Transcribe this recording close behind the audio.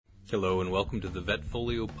Hello and welcome to the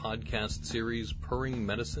VetFolio podcast series, Purring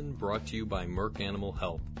Medicine, brought to you by Merck Animal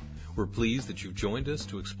Health. We're pleased that you've joined us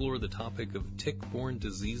to explore the topic of tick-borne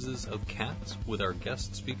diseases of cats with our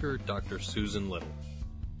guest speaker, Dr. Susan Little.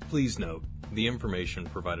 Please note, the information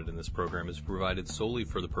provided in this program is provided solely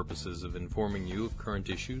for the purposes of informing you of current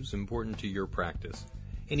issues important to your practice.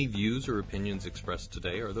 Any views or opinions expressed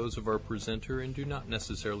today are those of our presenter and do not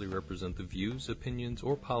necessarily represent the views, opinions,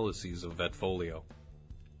 or policies of VetFolio.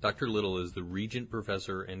 Dr. Little is the Regent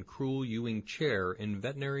Professor and Crewel Ewing Chair in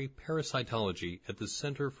Veterinary Parasitology at the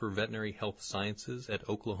Center for Veterinary Health Sciences at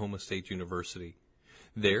Oklahoma State University.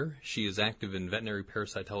 There, she is active in veterinary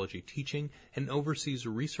parasitology teaching and oversees a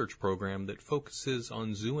research program that focuses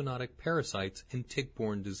on zoonotic parasites and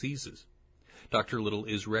tick-borne diseases. Dr. Little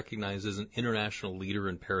is recognized as an international leader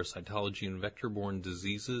in parasitology and vector-borne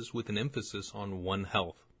diseases with an emphasis on One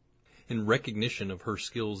Health. In recognition of her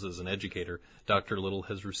skills as an educator, Dr. Little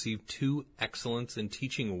has received 2 Excellence in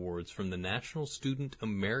Teaching Awards from the National Student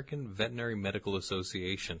American Veterinary Medical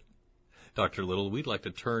Association. Dr. Little, we'd like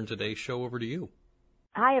to turn today's show over to you.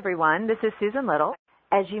 Hi, everyone. This is Susan Little.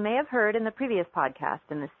 As you may have heard in the previous podcast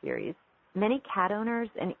in this series, many cat owners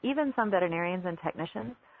and even some veterinarians and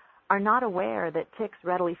technicians are not aware that ticks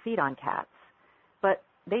readily feed on cats. But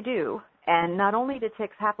they do, and not only do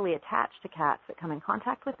ticks happily attach to cats that come in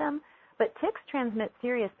contact with them, but ticks transmit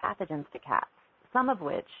serious pathogens to cats, some of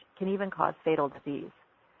which can even cause fatal disease.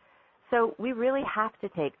 So we really have to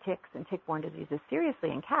take ticks and tick-borne diseases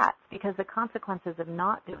seriously in cats because the consequences of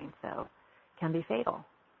not doing so can be fatal.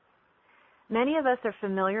 Many of us are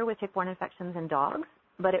familiar with tick-borne infections in dogs,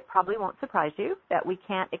 but it probably won't surprise you that we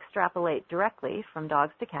can't extrapolate directly from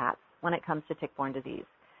dogs to cats when it comes to tick-borne disease.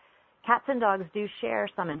 Cats and dogs do share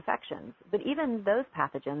some infections, but even those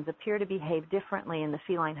pathogens appear to behave differently in the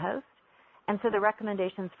feline host, and so the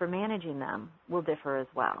recommendations for managing them will differ as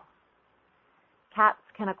well. Cats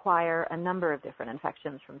can acquire a number of different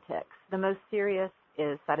infections from ticks. The most serious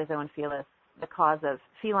is cytozoan felis, the cause of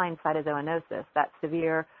feline cytozoonosis, that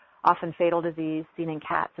severe, often fatal disease seen in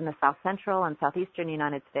cats in the south central and southeastern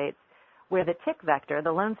United States, where the tick vector,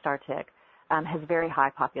 the Lone Star tick, has very high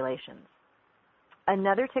populations.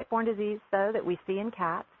 Another tick-borne disease, though, that we see in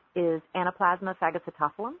cats is Anaplasma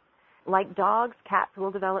phagocytophilum. Like dogs, cats will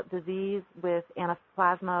develop disease with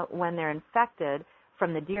anaplasma when they're infected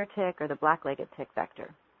from the deer tick or the black-legged tick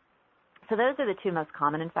vector. So those are the 2 most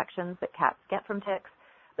common infections that cats get from ticks,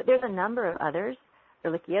 but there's a number of others,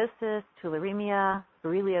 ehrlichiosis, tularemia,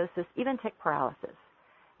 borreliosis, even tick paralysis,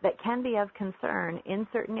 that can be of concern in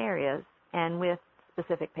certain areas and with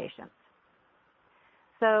specific patients.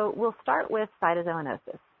 So we'll start with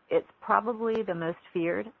cytozoonosis. It's probably the most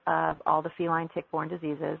feared of all the feline tick-borne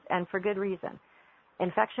diseases, and for good reason.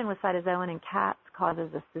 Infection with cytozoan in cats causes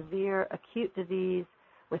a severe acute disease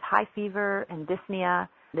with high fever and dyspnea.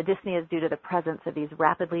 The dyspnea is due to the presence of these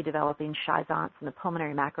rapidly developing schizonts in the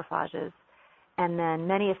pulmonary macrophages. And then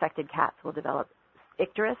many affected cats will develop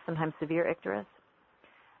icterus, sometimes severe icterus.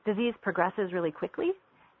 Disease progresses really quickly,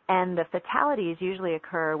 and the fatalities usually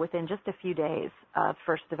occur within just a few days of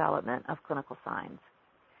first development of clinical signs.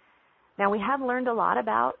 Now, we have learned a lot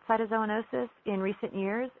about cytozoonosis in recent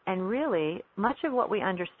years, and really, much of what we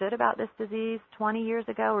understood about this disease 20 years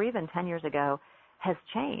ago or even 10 years ago has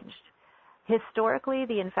changed. Historically,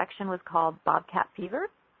 the infection was called bobcat fever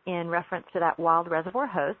in reference to that wild reservoir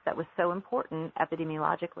host that was so important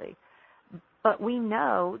epidemiologically. But we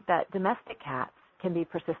know that domestic cats can be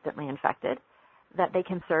persistently infected, that they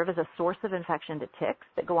can serve as a source of infection to ticks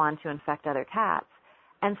that go on to infect other cats.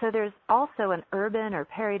 And so there's also an urban or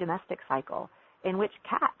peri-domestic cycle in which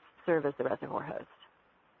cats serve as the reservoir host.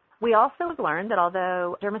 We also have learned that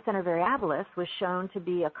although Dermacentor variabilis was shown to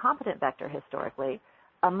be a competent vector historically,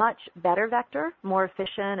 a much better vector, more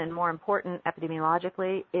efficient and more important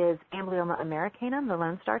epidemiologically, is Amblyomma americanum, the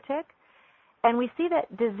Lone Star tick. And we see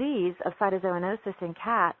that disease of cytozoonosis in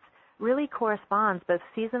cats really corresponds both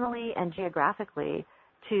seasonally and geographically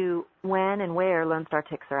to when and where Lone Star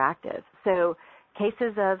ticks are active. So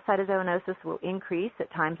cases of cytozoonosis will increase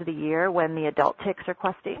at times of the year when the adult ticks are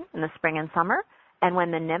questing in the spring and summer, and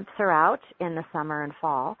when the nymphs are out in the summer and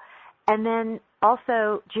fall. And then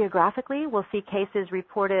also geographically, we'll see cases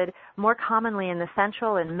reported more commonly in the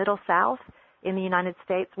central and middle south in the United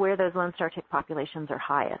States where those Lone Star tick populations are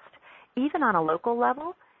highest. Even on a local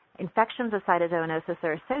level, infections of cytozoonosis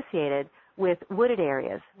are associated with wooded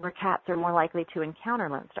areas where cats are more likely to encounter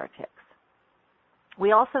Lone Star ticks.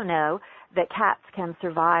 We also know that cats can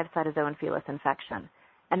survive cytozoan felis infection,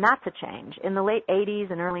 and that's a change. In the late 80s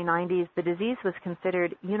and early 90s, the disease was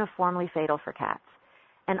considered uniformly fatal for cats.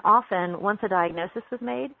 And often, once a diagnosis was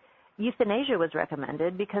made, Euthanasia was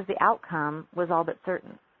recommended because the outcome was all but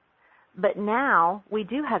certain. But now we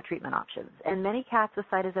do have treatment options, and many cats with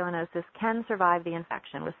cytozoonosis can survive the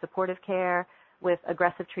infection with supportive care, with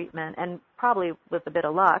aggressive treatment, and probably with a bit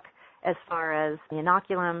of luck as far as the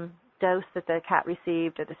inoculum dose that the cat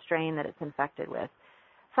received or the strain that it's infected with.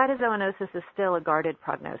 Cytozoonosis is still a guarded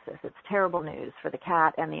prognosis. It's terrible news for the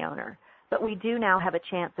cat and the owner, but we do now have a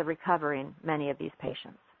chance of recovering many of these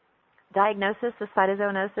patients. Diagnosis of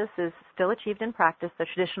cytozoonosis is still achieved in practice the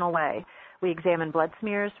traditional way. We examine blood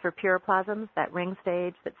smears for puroplasms, that ring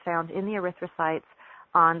stage that's found in the erythrocytes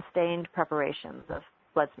on stained preparations of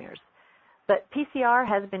blood smears. But PCR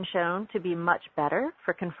has been shown to be much better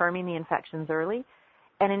for confirming the infections early.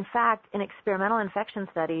 And in fact, in experimental infection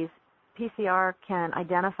studies, PCR can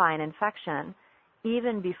identify an infection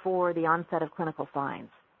even before the onset of clinical signs,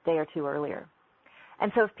 a day or two earlier.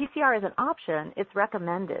 And so if PCR is an option, it's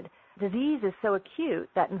recommended. Disease is so acute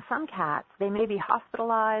that in some cats, they may be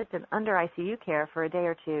hospitalized and under ICU care for a day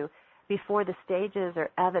or two before the stages are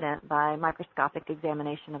evident by microscopic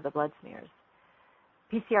examination of the blood smears.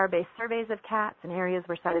 PCR-based surveys of cats in areas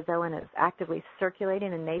where cytozoan is actively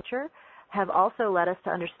circulating in nature have also led us to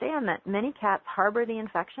understand that many cats harbor the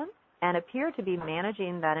infection and appear to be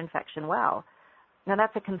managing that infection well. Now,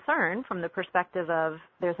 that's a concern from the perspective of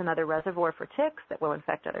there's another reservoir for ticks that will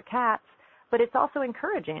infect other cats, but it's also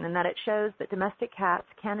encouraging in that it shows that domestic cats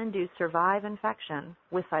can and do survive infection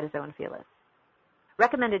with cytozoan felis.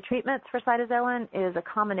 Recommended treatments for cytozoan is a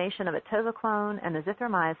combination of atovaquone and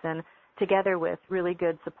azithromycin together with really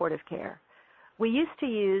good supportive care. We used to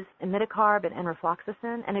use imidacarb and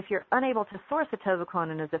enrofloxacin, and if you're unable to source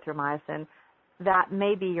atovaquone and azithromycin, that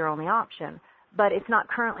may be your only option, but it's not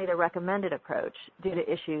currently the recommended approach due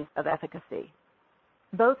to issues of efficacy.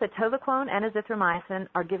 Both atovaquone and azithromycin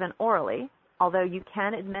are given orally, although you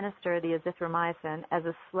can administer the azithromycin as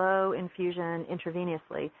a slow infusion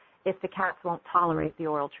intravenously if the cats won't tolerate the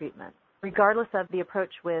oral treatment. Regardless of the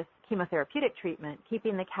approach with chemotherapeutic treatment,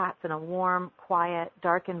 keeping the cats in a warm, quiet,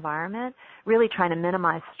 dark environment, really trying to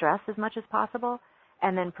minimize stress as much as possible,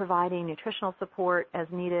 and then providing nutritional support as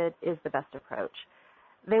needed is the best approach.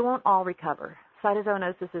 They won't all recover.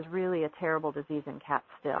 Cytozoonosis is really a terrible disease in cats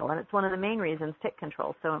still, and it's one of the main reasons tick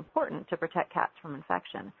control is so important to protect cats from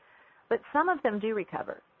infection. But some of them do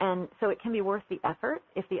recover, and so it can be worth the effort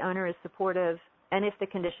if the owner is supportive and if the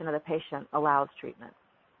condition of the patient allows treatment.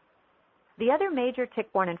 The other major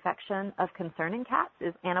tick-borne infection of concern in cats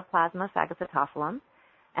is Anaplasma phagocytophilum,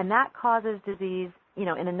 and that causes disease, in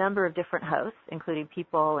a number of different hosts, including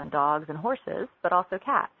people and dogs and horses, but also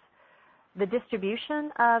cats. The distribution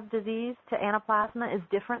of disease to Anaplasma is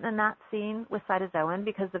different than that seen with cytozoan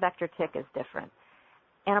because the vector tick is different.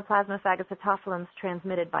 Anaplasma phagocytophilum is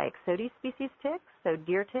transmitted by Ixodes species ticks, so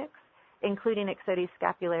deer ticks, including Ixodes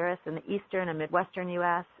scapularis in the eastern and midwestern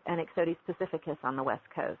U.S. and Ixodes pacificus on the west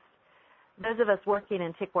coast. Those of us working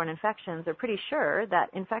in tick-borne infections are pretty sure that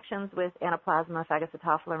infections with Anaplasma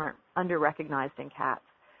phagocytophilum are under-recognized in cats.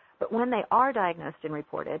 But when they are diagnosed and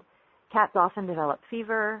reported, cats often develop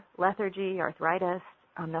fever, lethargy, arthritis.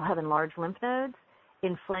 They'll have enlarged lymph nodes,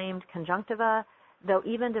 inflamed conjunctiva. They'll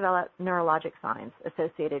even develop neurologic signs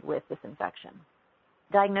associated with this infection.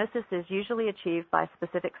 Diagnosis is usually achieved by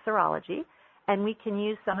specific serology, and we can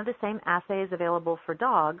use some of the same assays available for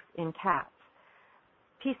dogs in cats.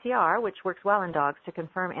 PCR, which works well in dogs to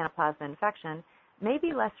confirm Anaplasma infection, may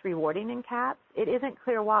be less rewarding in cats. It isn't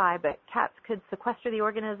clear why, but cats could sequester the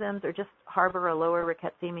organisms or just harbor a lower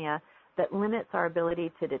rickettsemia that limits our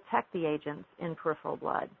ability to detect the agents in peripheral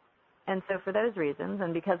blood. And so for those reasons,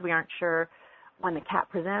 and because we aren't sure when the cat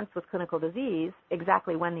presents with clinical disease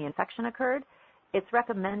exactly when the infection occurred, it's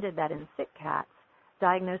recommended that in sick cats,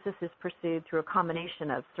 diagnosis is pursued through a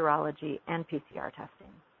combination of serology and PCR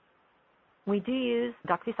testing. We do use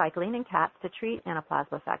doxycycline in cats to treat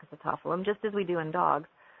Anaplasma phagocytophilum, just as we do in dogs,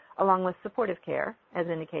 along with supportive care, as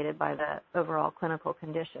indicated by the overall clinical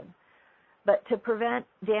condition. But to prevent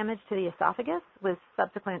damage to the esophagus with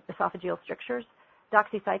subsequent esophageal strictures,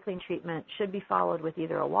 doxycycline treatment should be followed with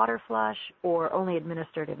either a water flush or only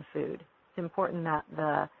administered in food. It's important that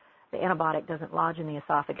the antibiotic doesn't lodge in the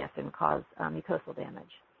esophagus and cause mucosal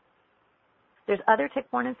damage. There's other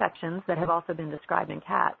tick-borne infections that have also been described in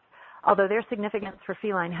cats, although their significance for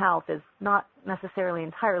feline health is not necessarily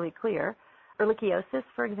entirely clear. Ehrlichiosis,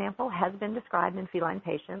 for example, has been described in feline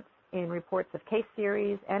patients in reports of case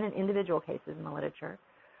series and in individual cases in the literature.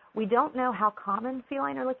 We don't know how common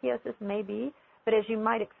feline ehrlichiosis may be, but as you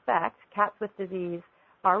might expect, cats with disease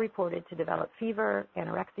are reported to develop fever,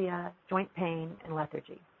 anorexia, joint pain, and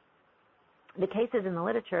lethargy. The cases in the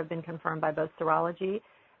literature have been confirmed by both serology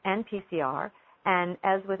and PCR, And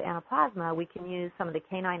as with Anaplasma, we can use some of the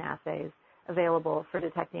canine assays available for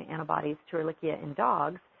detecting antibodies to Ehrlichia in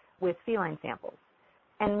dogs with feline samples.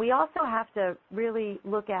 And we also have to really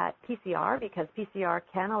look at PCR because PCR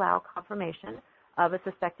can allow confirmation of a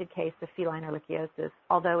suspected case of feline ehrlichiosis,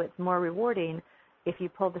 although it's more rewarding if you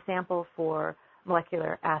pull the sample for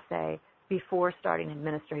molecular assay before starting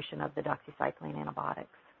administration of the doxycycline antibiotics.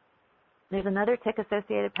 There's another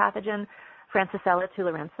tick-associated pathogen, Francisella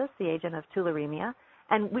tularensis, the agent of tularemia,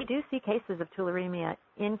 and we do see cases of tularemia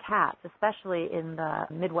in cats, especially in the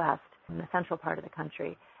Midwest, in the central part of the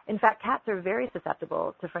country. In fact, cats are very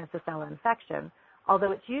susceptible to Francisella infection,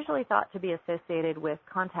 although it's usually thought to be associated with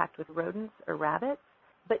contact with rodents or rabbits.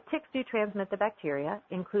 But ticks do transmit the bacteria,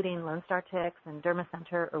 including Lone Star ticks and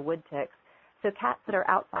Dermacenter or wood ticks. So cats that are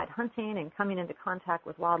outside hunting and coming into contact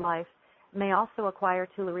with wildlife may also acquire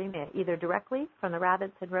tularemia either directly from the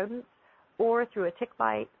rabbits and rodents or through a tick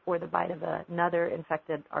bite or the bite of another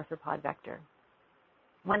infected arthropod vector.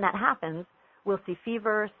 When that happens, we'll see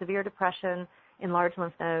fever, severe depression, enlarged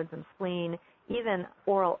lymph nodes and spleen, even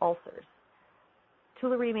oral ulcers.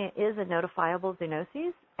 Tularemia is a notifiable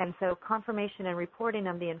zoonosis, and so confirmation and reporting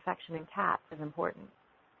of the infection in cats is important.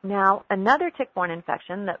 Now, another tick-borne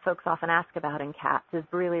infection that folks often ask about in cats is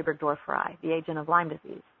Borrelia burgdorferi, the agent of Lyme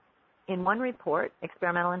disease. In one report,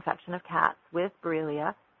 experimental infection of cats with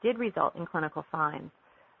Borrelia did result in clinical signs.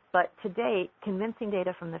 But to date, convincing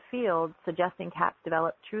data from the field suggesting cats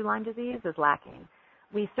develop true Lyme disease is lacking.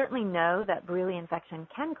 We certainly know that Borrelia infection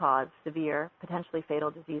can cause severe, potentially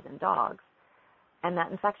fatal disease in dogs, and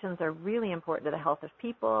that infections are really important to the health of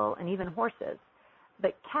people and even horses.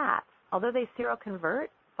 But cats, although they seroconvert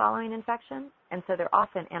following infection, and so they're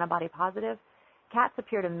often antibody positive, cats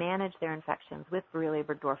appear to manage their infections with Borrelia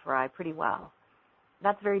burgdorferi pretty well.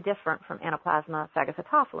 That's very different from Anaplasma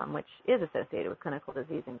phagocytophilum, which is associated with clinical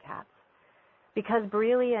disease in cats. Because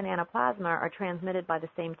Borrelia and Anaplasma are transmitted by the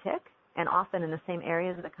same tick, and often in the same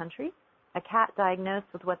areas of the country, a cat diagnosed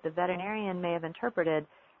with what the veterinarian may have interpreted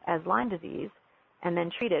as Lyme disease and then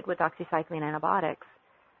treated with doxycycline antibiotics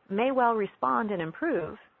may well respond and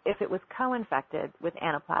improve if it was co-infected with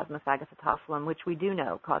Anaplasma phagocytophilum, which we do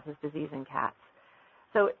know causes disease in cats.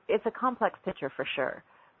 So it's a complex picture for sure.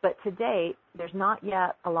 But to date, there's not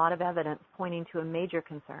yet a lot of evidence pointing to a major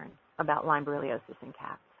concern about Lyme borreliosis in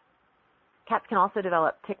cats. Cats can also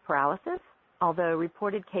develop tick paralysis, although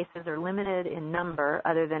reported cases are limited in number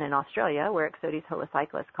other than in Australia, where Ixodes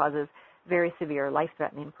holocyclus causes very severe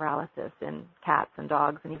life-threatening paralysis in cats and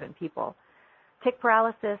dogs and even people. Tick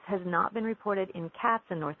paralysis has not been reported in cats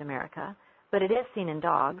in North America, but it is seen in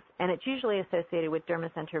dogs, and it's usually associated with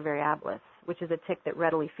Dermacenter variabilis, which is a tick that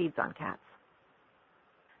readily feeds on cats.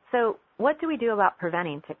 So what do we do about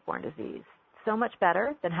preventing tick-borne disease? So much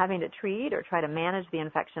better than having to treat or try to manage the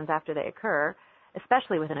infections after they occur,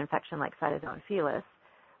 especially with an infection like Cytozoan felis.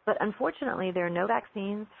 But unfortunately, there are no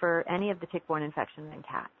vaccines for any of the tick-borne infections in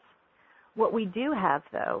cats. What we do have,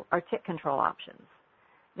 though, are tick control options.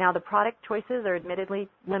 Now, the product choices are admittedly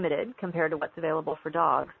limited compared to what's available for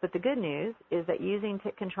dogs, but the good news is that using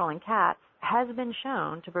tick control in cats has been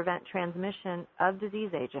shown to prevent transmission of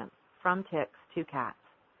disease agents from ticks to cats.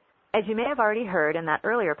 As you may have already heard in that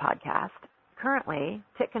earlier podcast, currently,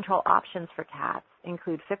 tick control options for cats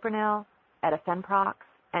include fipronil, etofenprox,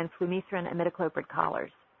 and flumethrin imidacloprid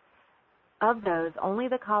collars. Of those, only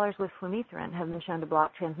the collars with flumethrin have been shown to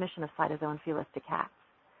block transmission of Cytozoan felis to cats.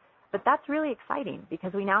 But that's really exciting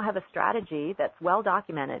because we now have a strategy that's well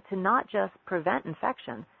documented to not just prevent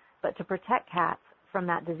infection, but to protect cats from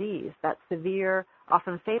that disease, that severe,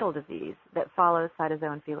 often fatal disease that follows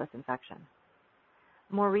Cytozoan felis infection.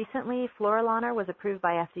 More recently, Florilana was approved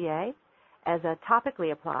by FDA as a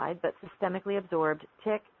topically applied but systemically absorbed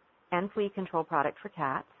tick and flea control product for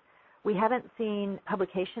cats. We haven't seen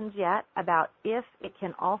publications yet about if it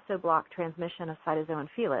can also block transmission of Cytozoan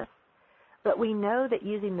felis, but we know that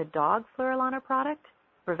using the dog Florilana product,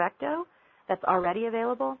 Bravecto, that's already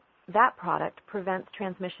available, that product prevents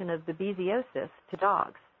transmission of babesiosis to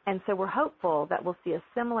dogs. And so we're hopeful that we'll see a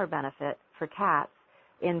similar benefit for cats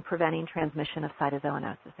in preventing transmission of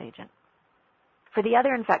cytozoonosis agent. For the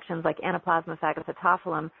other infections like Anaplasma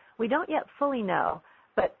phagocytophilum, we don't yet fully know,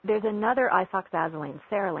 but there's another isoxazoline,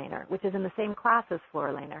 seralaner, which is in the same class as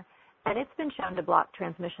Florilana, and it's been shown to block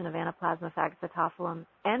transmission of Anaplasma phagocytophilum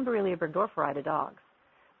and Borrelia burgdorferi to dogs.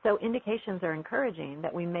 So indications are encouraging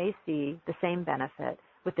that we may see the same benefit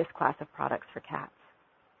with this class of products for cats.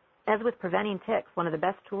 As with preventing ticks, one of the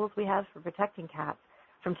best tools we have for protecting cats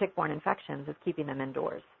from tick-borne infections is keeping them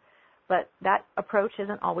indoors. But that approach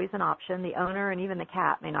isn't always an option. The owner and even the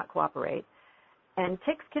cat may not cooperate. And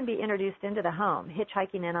ticks can be introduced into the home,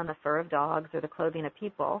 hitchhiking in on the fur of dogs or the clothing of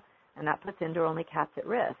people, and that puts indoor-only cats at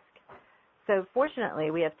risk. So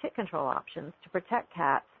fortunately, we have tick control options to protect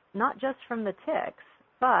cats, not just from the ticks,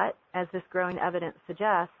 but, as this growing evidence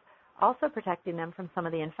suggests, also protecting them from some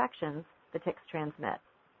of the infections the ticks transmit.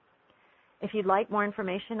 If you'd like more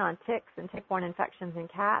information on ticks and tick-borne infections in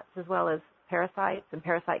cats, as well as parasites and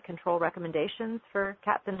parasite control recommendations for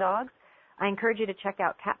cats and dogs, I encourage you to check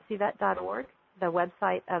out capcvet.org, the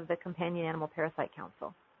website of the Companion Animal Parasite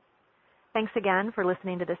Council. Thanks again for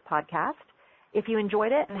listening to this podcast. If you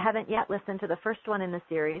enjoyed it and haven't yet listened to the first one in the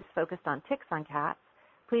series focused on ticks on cats,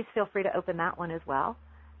 please feel free to open that one as well.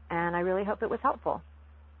 And I really hope it was helpful.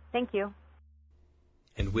 Thank you.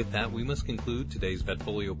 And with that, we must conclude today's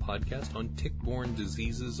Vetfolio podcast on tick-borne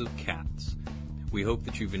diseases of cats. We hope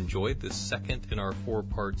that you've enjoyed this second in our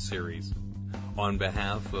 4-part series. On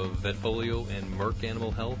behalf of Vetfolio and Merck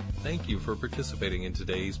Animal Health, thank you for participating in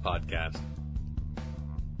today's podcast.